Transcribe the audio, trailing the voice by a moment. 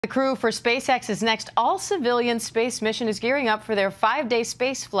The crew for SpaceX's next all-civilian space mission is gearing up for their 5-day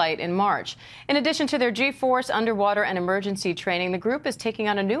space flight in March. In addition to their G-force, underwater, and emergency training, the group is taking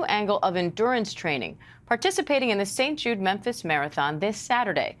on a new angle of endurance training, participating in the St. Jude Memphis Marathon this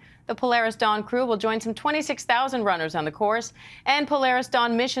Saturday. The Polaris Dawn Crew will join some 26,000 runners on the course. And Polaris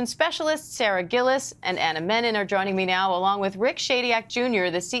Dawn mission specialists Sarah Gillis and Anna Menon are joining me now, along with Rick Shadyac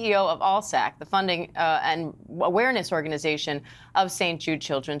Jr., the CEO of ALSAC, the funding and awareness organization of St. Jude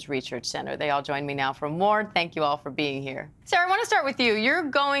Children's Research Center. They all join me now for more. Thank you all for being here. Sarah, I want to start with you. You're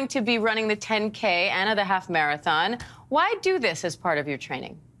going to be running the 10K and the half marathon. Why do this as part of your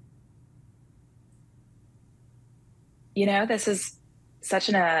training? You know, this is such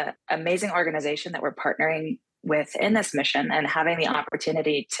an amazing organization that we're partnering with in this mission, and having the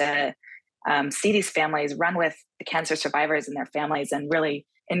opportunity to see these families, run with the cancer survivors and their families, and really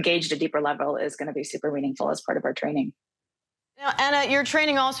engage at a deeper level is going to be super meaningful as part of our training. Now, Anna, your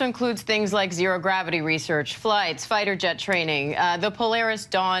training also includes things like zero gravity research, flights, fighter jet training. The Polaris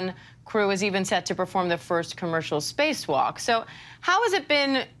Dawn Crew is even set to perform the first commercial spacewalk. So how has it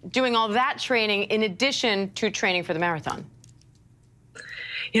been doing all that training in addition to training for the marathon?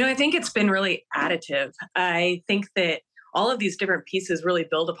 You know, I think it's been really additive. I think that all of these different pieces really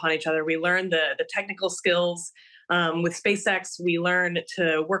build upon each other. We learn the technical skills. With SpaceX, we learn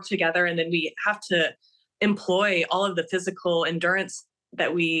to work together, and then we have to employ all of the physical endurance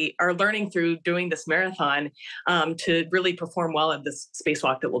that we are learning through doing this marathon to really perform well at this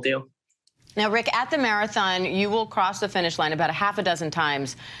spacewalk that we'll do. Now, Rick, at the marathon, you will cross the finish line about a half a dozen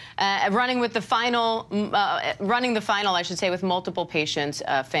times, running the final, I should say, with multiple patients'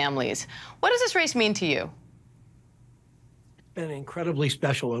 families. What does this race mean to you? Been incredibly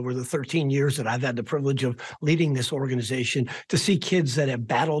special over the 13 years that I've had the privilege of leading this organization, to see kids that have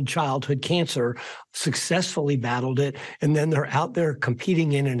battled childhood cancer, successfully battled it, and then they're out there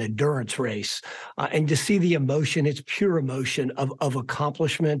competing in an endurance race. And to see the emotion, it's pure emotion of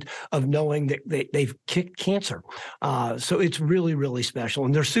accomplishment, of knowing that they've kicked cancer. So it's really, really special.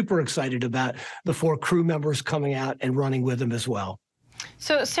 And they're super excited about the 4 crew members coming out and running with them as well.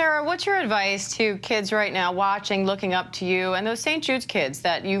 So, Sarah, what's your advice to kids right now watching, looking up to you, and those St. Jude's kids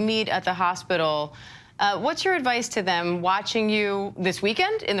that you meet at the hospital? What's your advice to them watching you this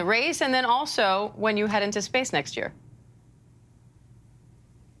weekend in the race, and then also when you head into space next year?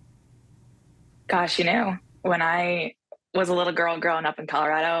 Gosh, you know, when I was a little girl growing up in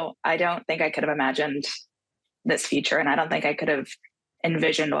Colorado, I don't think I could have imagined this future, and I don't think I could have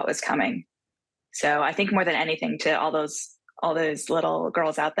envisioned what was coming. So I think more than anything, to all those little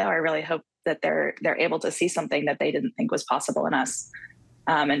girls out there, I really hope that they're able to see something that they didn't think was possible in us,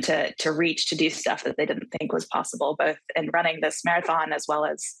 and to reach to do stuff that they didn't think was possible, both in running this marathon as well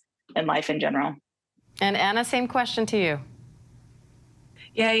as in life in general. And Anna, same question to you.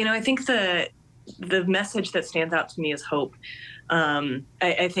 Yeah, you know, I think the message that stands out to me is hope.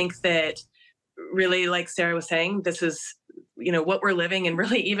 I think that really, like Sarah was saying, this is, you know, what we're living, and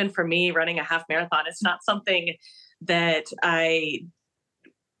really, even for me, running a half marathon, it's not something that I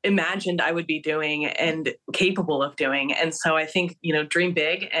imagined I would be doing and capable of doing. And so I think, you know, dream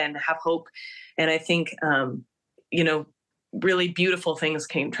big and have hope. And I think, you know, really beautiful things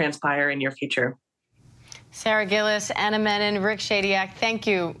can transpire in your future. Sarah Gillis, Anna Menon, Rick Shadyac, thank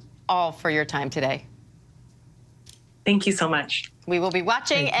you all for your time today. Thank you so much. We will be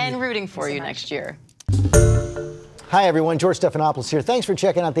watching and rooting for you next year. Hi, everyone. George Stephanopoulos here. Thanks for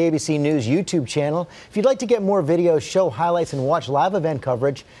checking out the ABC News YouTube channel. If you'd like to get more videos, show highlights, and watch live event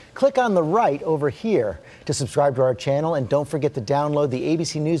coverage, click on the right over here to subscribe to our channel. And don't forget to download the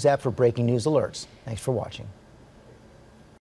ABC News app for breaking news alerts. Thanks for watching.